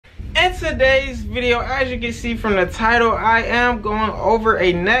In today's video, as you can see from the title, I am going over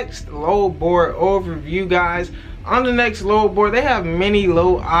a next load board overview, guys. On the next load board, they have many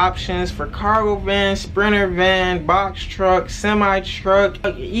load options for cargo van, sprinter van, box truck, semi truck,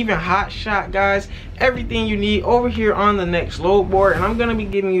 even hot shot, guys. Everything you need over here on the next load board, and I'm going to be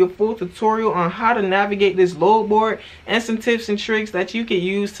giving you a full tutorial on how to navigate this load board and some tips and tricks that you can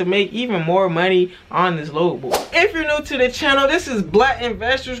use to make even more money on this load board. If you're new to the channel, this is Black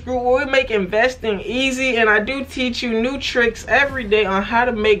Investors Group, where we make investing easy, and I do teach you new tricks every day on how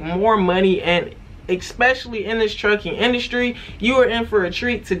to make more money, and especially in this trucking industry. You are in for a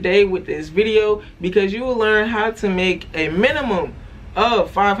treat today with this video, because you will learn how to make a minimum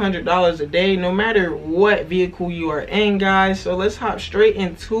of $500 a day no matter what vehicle you are in, guys. So let's hop straight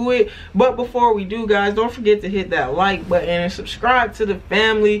into it. But before we do, guys, don't forget to hit that like button and subscribe to the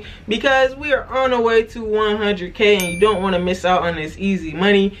family, because we are on our way to 100K and you don't want to miss out on this easy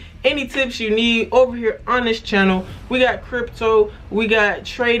money. Any tips you need over here on this channel, we got crypto, we got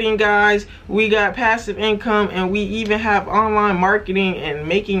trading, guys, we got passive income, and we even have online marketing and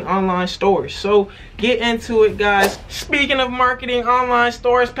making online stores. So get into it, guys. Speaking of marketing, online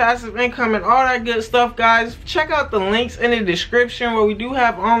stores, passive income, and all that good stuff, guys, check out the links in the description, where we do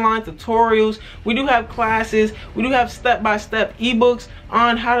have online tutorials, we do have classes, we do have step-by-step ebooks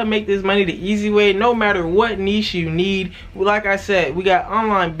on how to make this money the easy way, no matter what niche you need. Like I said, we got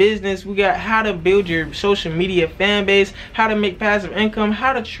online business, we got how to build your social media fan base, how to make passive income,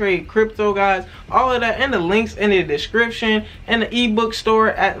 how to trade crypto, guys. All of that in the links in the description, and the ebook store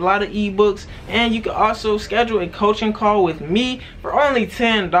at a lot of ebooks. And you can also schedule a coaching call with me for only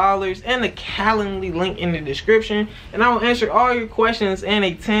 $10, and the Calendly link in the description, and I will answer all your questions in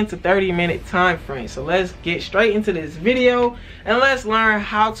a 10 to 30 minute time frame. So let's get straight into this video and let's learn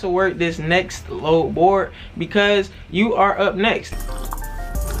how to work this next load board, because you are up next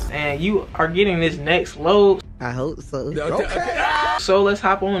and you are getting this next load. I hope so. Okay. So let's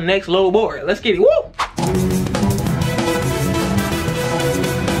hop on the next load board. Let's get it. Woo!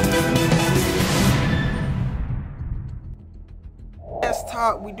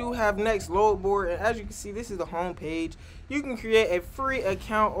 Desktop, we do have next load board, and as you can see, this is the home page. You can create a free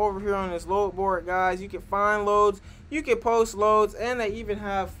account over here on this load board, guys. You can find loads, you can post loads, and they even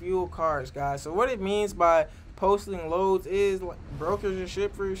have fuel cards, guys. So what it means by posting loads is, like, brokers and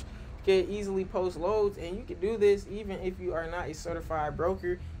shippers can easily post loads, and you can do this even if you are not a certified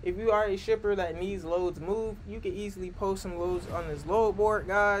broker. If you are a shipper that needs loads moved, you can easily post some loads on this load board,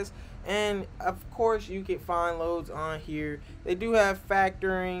 guys. And of course, you can find loads on here. They do have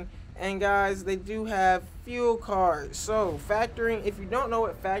factoring, and guys, they do have fuel cards. So factoring, if you don't know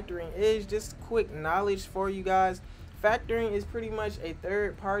what factoring is, just quick knowledge for you guys. Factoring is pretty much a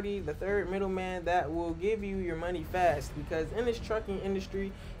third party, the third middleman that will give you your money fast, because in this trucking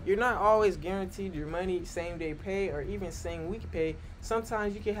industry, you're not always guaranteed your money same day pay or even same week pay.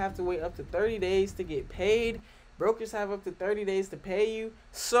 Sometimes you can have to wait up to 30 days to get paid. Brokers have up to 30 days to pay you.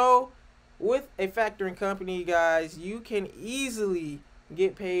 So with a factoring company, guys, you can easily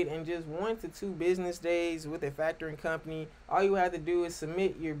get paid in just 1 to 2 business days with a factoring company. All you have to do is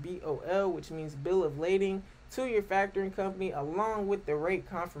submit your BOL, which means bill of lading, to your factoring company, along with the rate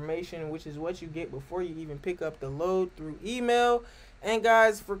confirmation, which is what you get before you even pick up the load through email. And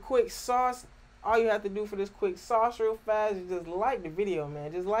guys, for quick sauce, all you have to do for this quick sauce real fast is just like the video,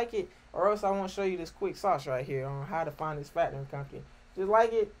 man. Just like it, or else I won't show you this quick sauce right here on how to find this factoring company. Just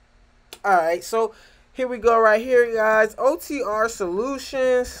like it. Alright, so here we go right here, guys. OTR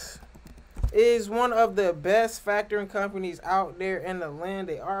Solutions is one of the best factoring companies out there in the land.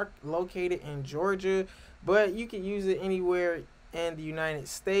 They are located in Georgia, but you can use it anywhere in the United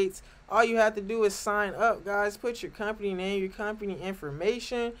States. All you have to do is sign up, guys. Put your company name, your company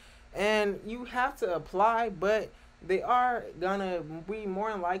information, and you have to apply, but they are gonna be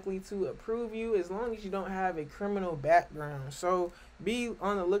more than likely to approve you as long as you don't have a criminal background. So be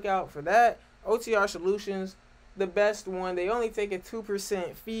on the lookout for that. OTR Solutions, the best one. They only take a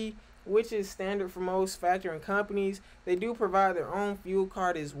 2% fee, which is standard for most factoring companies. They do provide their own fuel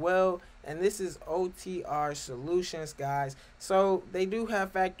card as well, and this is OTR Solutions, guys. So they do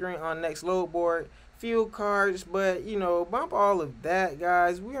have factoring on next load board, fuel cards, but you know, bump all of that,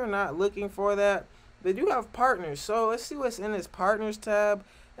 guys. We are not looking for that. They do have partners, so let's see what's in this partners tab.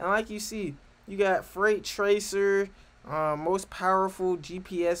 And like you see, you got Freight Tracer, most powerful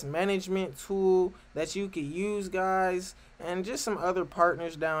GPS management tool that you could use, guys, and just some other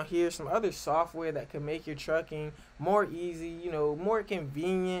partners down here, some other software that can make your trucking more easy, you know, more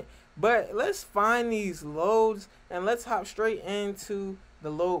convenient. But let's find these loads and let's hop straight into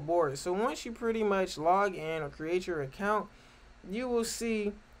the load board. So once you pretty much log in or create your account, you will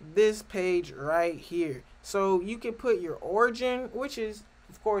see this page right here. So you can put your origin, which is,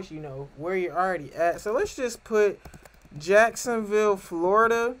 of course, you know, where you're already at. So let's just put Jacksonville,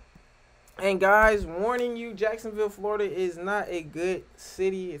 Florida. And guys, warning you, Jacksonville, Florida is not a good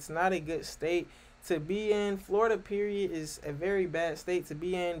city. It's not a good state to be in. Florida, period, is a very bad state to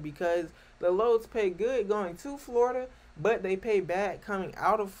be in because the loads pay good going to Florida, but they pay bad coming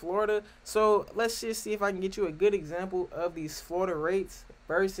out of Florida. So let's just see if I can get you a good example of these Florida rates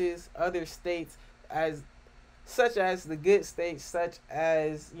versus other states, such as the good states, such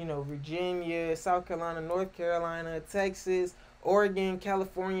as, you know, Virginia, South Carolina, North Carolina, Texas, Oregon,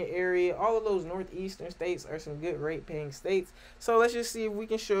 California area. All of those northeastern states are some good rate paying states. So let's just see if we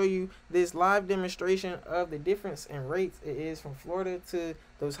can show you this live demonstration of the difference in rates it is from Florida to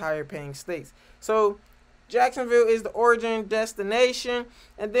those higher paying states. So Jacksonville is the origin destination,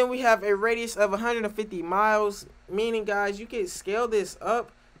 and then we have a radius of 150 miles, meaning, guys, you can scale this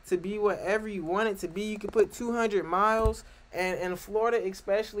up to be whatever you want it to be. You can put 200 miles, and in Florida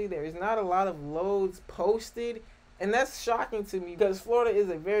especially, there is not a lot of loads posted. And that's shocking to me because Florida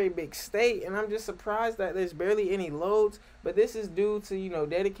is a very big state, and I'm just surprised that there's barely any loads. But this is due to, you know,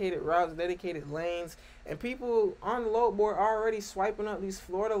 dedicated routes, dedicated lanes, and people on the load board are already swiping up these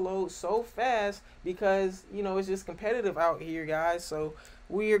Florida loads so fast because, you know, it's just competitive out here, guys. So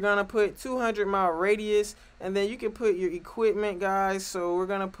we are gonna put 200-mile radius, and then you can put your equipment, guys. So we're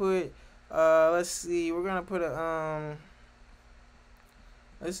gonna put, let's see, we're gonna put a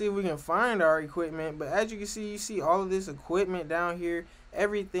let's see if we can find our equipment. But as you can see, you see all of this equipment down here,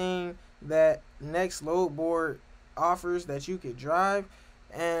 everything that Next Load Board offers that you could drive.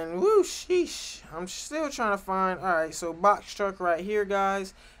 And whoo, sheesh, I'm still trying to find. All right, so box truck right here,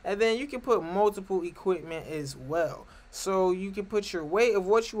 guys. And then you can put multiple equipment as well. So you can put your weight of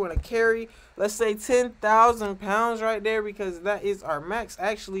what you want to carry. Let's say 10,000 pounds right there, because that is our max.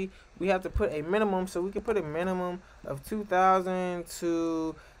 Actually, we have to put a minimum, so we can put a minimum of 2,000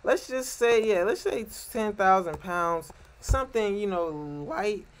 to, let's just say, yeah, let's say 10,000 pounds, something, you know,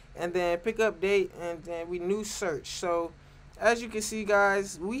 light, and then pick up date, and then we new search. So as you can see,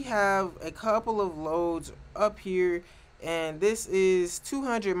 guys, we have a couple of loads up here, and this is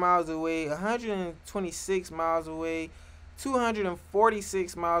 200 miles away, 126 miles away,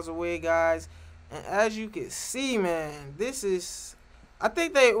 246 miles away, guys. And as you can see, man, this is, I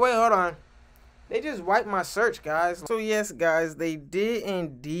think they, wait, hold on. They just wiped my search, guys. So yes, guys, they did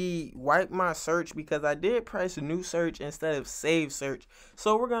indeed wipe my search because I did press new search instead of save search.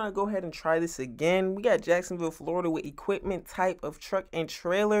 So we're gonna go ahead and try this again. We got Jacksonville, Florida with equipment type of truck and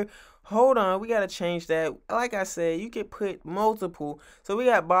trailer. Hold on, we gotta change that. Like I said, you can put multiple. So we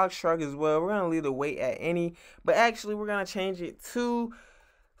got box truck as well. We're gonna leave the weight at any, but actually we're gonna change it to,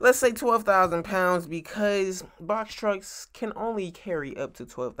 let's say 12,000 pounds, because box trucks can only carry up to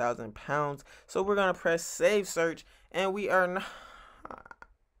 12,000 pounds. So we're going to press save search, and we are not.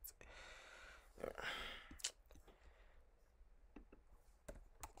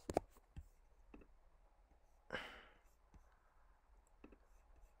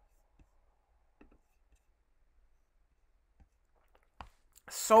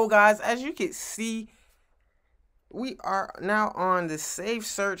 So guys, as you can see, we are now on the save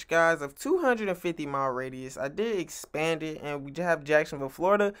search, guys, of 250-mile radius. I did expand it, and we have Jacksonville,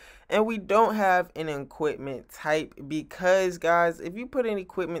 Florida, and we don't have an equipment type because, guys, if you put an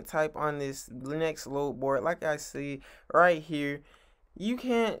equipment type on this Next Load Board, like I see right here, you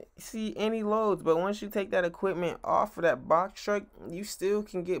can't see any loads. But once you take that equipment off of that box truck, you still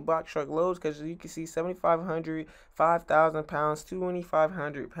can get box truck loads, because you can see 7,500, 5,000 pounds,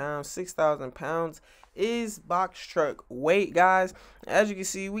 2,500 pounds, 6,000 pounds is box truck weight, guys. As you can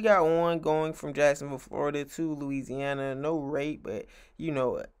see, we got one going from Jacksonville, Florida to Louisiana, no rate, but you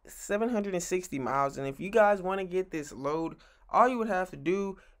know, 760 miles. And if you guys want to get this load, all you would have to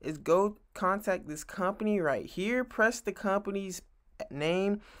do is go contact this company right here, press the company's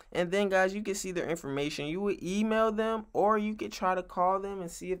name, and then, guys, you can see their information. You would email them, or you could try to call them and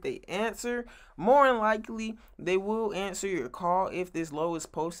see if they answer. More than likely, they will answer your call if this load is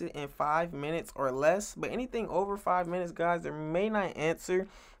posted in 5 minutes or less. But anything over 5 minutes, guys, they may not answer,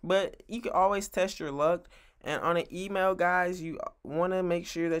 but you can always test your luck. And on an email, guys, you want to make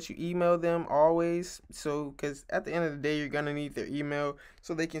sure that you email them always. So, because at the end of the day, you're going to need their email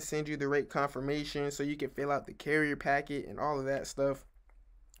so they can send you the rate confirmation, so you can fill out the carrier packet and all of that stuff.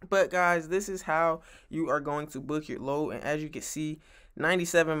 But, guys, this is how you are going to book your load. And as you can see,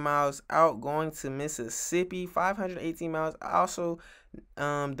 97 miles out going to Mississippi, 518 miles also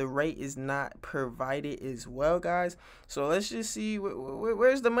The rate is not provided as well, guys. So let's just see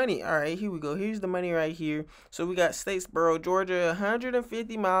where's the money. All right, here we go. Here's the money right here. So we got Statesboro, Georgia,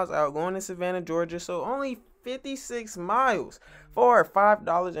 150 miles out going to Savannah, Georgia. So only 56 miles for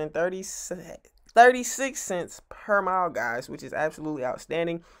 $5.36 per mile, guys, which is absolutely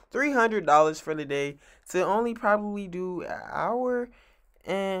outstanding. $300 for the day to only probably do an hour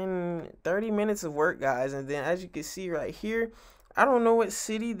and 30 minutes of work, guys. And then as you can see right here, I don't know what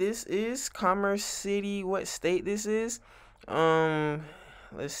city this is, Commerce City, what state this is. Let's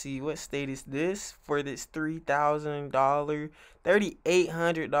see, what state is this for this $3,000,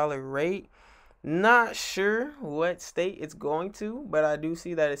 $3,800 rate? Not sure what state it's going to, but I do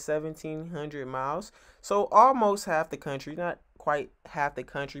see that it's 1,700 miles. So almost half the country, not quite half the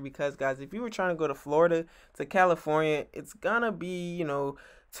country, because, guys, if you were trying to go to Florida, to California, it's gonna be,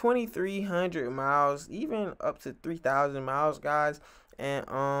 2,300 miles, even up to 3,000 miles, guys.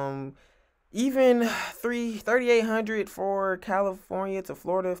 And even 3,800 for California to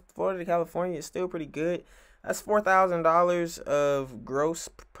Florida. Florida to California is still pretty good. That's $4,000 of gross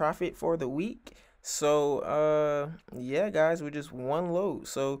profit for the week. So yeah, guys, with just one load.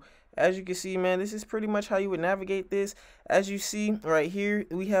 So as you can see, man, this is pretty much how you would navigate this. As you see right here,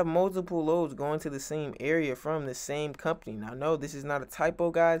 we have multiple loads going to the same area from the same company. Now, no, this is not a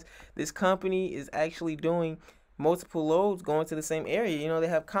typo, guys. This company is actually doing multiple loads going to the same area. They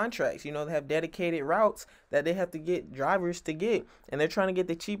have contracts, they have dedicated routes that they have to get drivers to get, and they're trying to get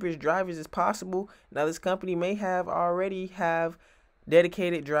the cheapest drivers as possible. Now, this company may already have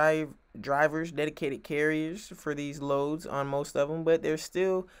dedicated drivers, dedicated carriers for these loads on most of them, but there's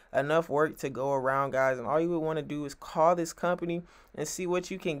still enough work to go around, guys. And all you would want to do is call this company and see what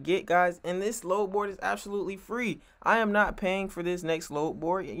you can get, guys. And this load board is absolutely free. I am not paying for this next load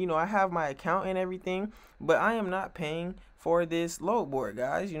board. I have my account and everything, but I am not paying for this load board,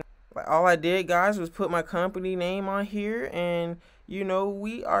 guys. Like, all I did, guys, was put my company name on here, and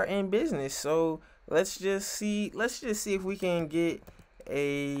we are in business. So let's just see if we can get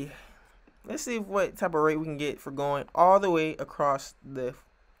let's see what type of rate we can get for going all the way across the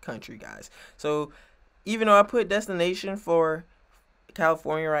country, guys. So even though I put destination for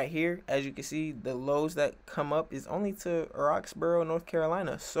California right here, as you can see, the lows that come up is only to Roxborough, North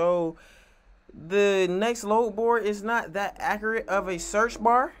Carolina. So the next load board is not that accurate of a search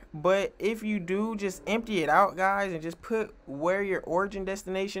bar, but if you do just empty it out, guys, and just put where your origin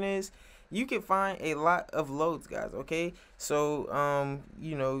destination is, you can find a lot of loads, guys. Okay, so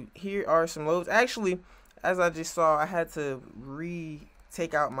here are some loads. Actually, as I just saw, I had to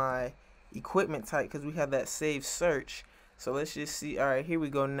take out my equipment type because we have that save search. So let's just see. All right, here we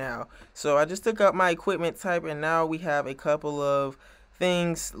go now. So I just took out my equipment type, and now we have a couple of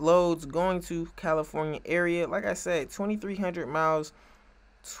loads going to California area. Like I said, 2,300 miles,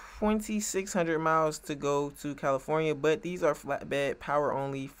 2,600 miles to go to California, but these are flatbed, power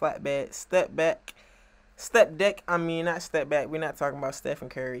only, flatbed, step deck. I mean, not step back. We're not talking about Stephen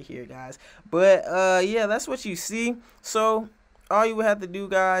Curry here, guys. But yeah, that's what you see. So all you would have to do,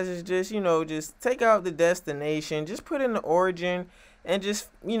 guys, is just just take out the destination, just put in the origin, and just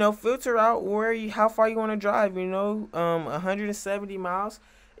filter out how far you want to drive. 170 miles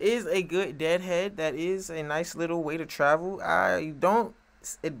is a good deadhead. That is a nice little way to travel. I don't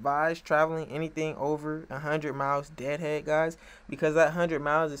advise traveling anything over 100 miles deadhead, guys, because that 100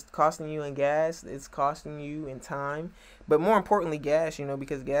 miles is costing you in gas, it's costing you in time, but more importantly gas,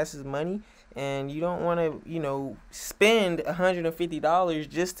 because gas is money, and you don't want to spend $150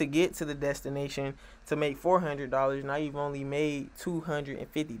 just to get to the destination to make $400. Now you've only made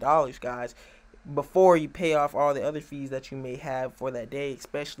 $250, guys, before you pay off all the other fees that you may have for that day,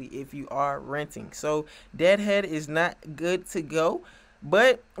 especially if you are renting. So deadhead is not good to go.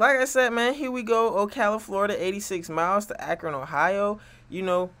 But like I said, man, here we go. Ocala, Florida, 86 miles to Akron, Ohio.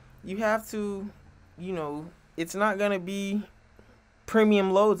 You have to, it's not going to be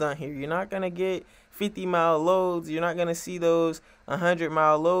premium loads on here. You're not going to get 50-mile loads. You're not going to see those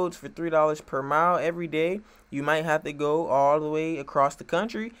 100-mile loads for $3 per mile every day. You might have to go all the way across the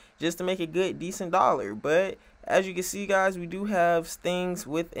country just to make a good, decent dollar. But as you can see, guys, we do have things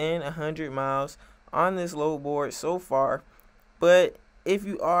within 100 miles on this load board so far. But if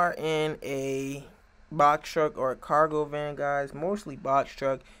you are in a box truck or a cargo van, guys, mostly box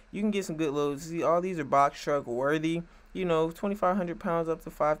truck, you can get some good loads. See, all these are box truck worthy. 2,500 pounds up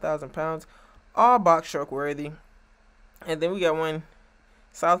to 5,000 pounds, all box truck worthy. And then we got one,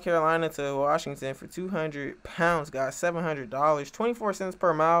 South Carolina to Washington for 200 pounds, guys, $700, 24 cents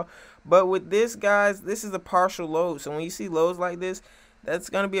per mile. But with this, guys, this is a partial load. So when you see loads like this, that's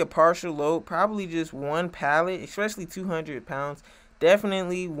going to be a partial load, probably just one pallet, especially 200 pounds.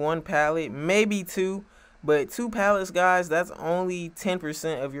 definitely 1 pallet, maybe 2. But 2 pallets, guys, that's only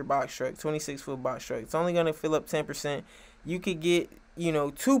 10% of your box truck, 26-foot box truck. It's only going to fill up 10%. You could get, you know,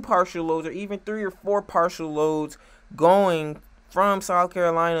 2 partial loads or even 3 or 4 partial loads going from South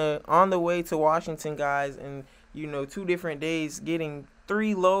Carolina on the way to Washington, guys. And, you know, 2 different days, getting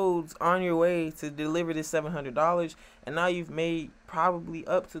 3 loads on your way to deliver this $700. And now you've made probably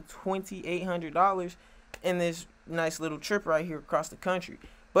up to $2,800 in this nice little trip right here across the country.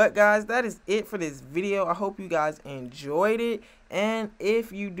 But guys, that is it for this video. I hope you guys enjoyed it. And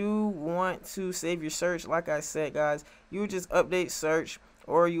if you do want to save your search, like I said, guys, you would just update search,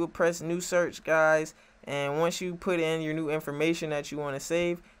 or you would press new search, guys. And once you put in your new information that you want to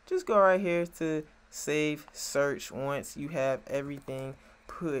save, just go right here to save search once you have everything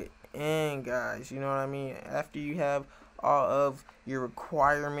put in, guys. You know what I mean? After you have all of your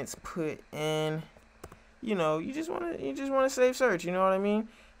requirements put in, you know, you just want to save search, you know what I mean?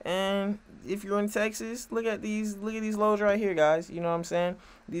 And if you're in Texas, look at these loads right here, guys. You know what I'm saying?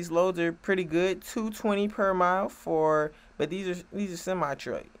 These loads are pretty good, $2.20 per mile for, but these are semi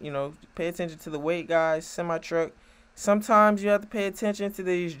truck. You know, pay attention to the weight, guys. Semi truck. Sometimes you have to pay attention to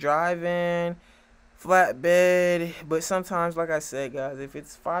these drive-in, flatbed, but sometimes, like I said, guys, if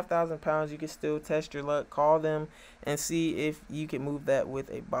it's 5,000 pounds, you can still test your luck. Call them and see if you can move that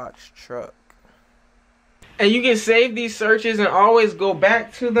with a box truck. And you can save these searches and always go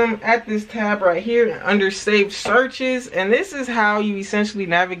back to them at this tab right here under Save Searches. And this is how you essentially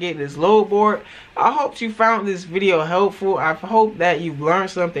navigate this load board. I hope you found this video helpful. I hope that you've learned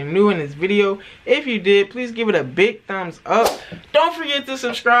something new in this video. If you did, please give it a big thumbs up. Don't forget to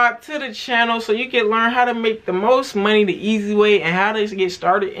subscribe to the channel so you can learn how to make the most money the easy way and how to get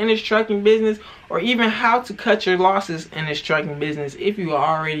started in this trucking business, or even how to cut your losses in this trucking business if you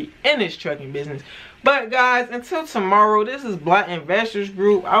are already in this trucking business. But guys, until tomorrow, this is Black Investors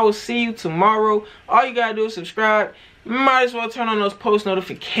Group. I will see you tomorrow. All you gotta do is subscribe. Might as well turn on those post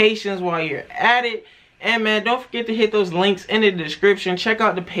notifications while you're at it. And man, don't forget to hit those links in the description. Check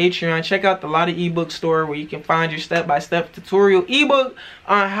out the Patreon. Check out the Lotta ebook store where you can find your step-by-step tutorial ebook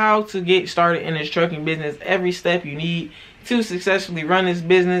on how to get started in this trucking business. Every step you need to successfully run this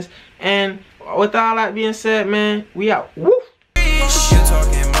business. And with all that being said, man, we out. Woo!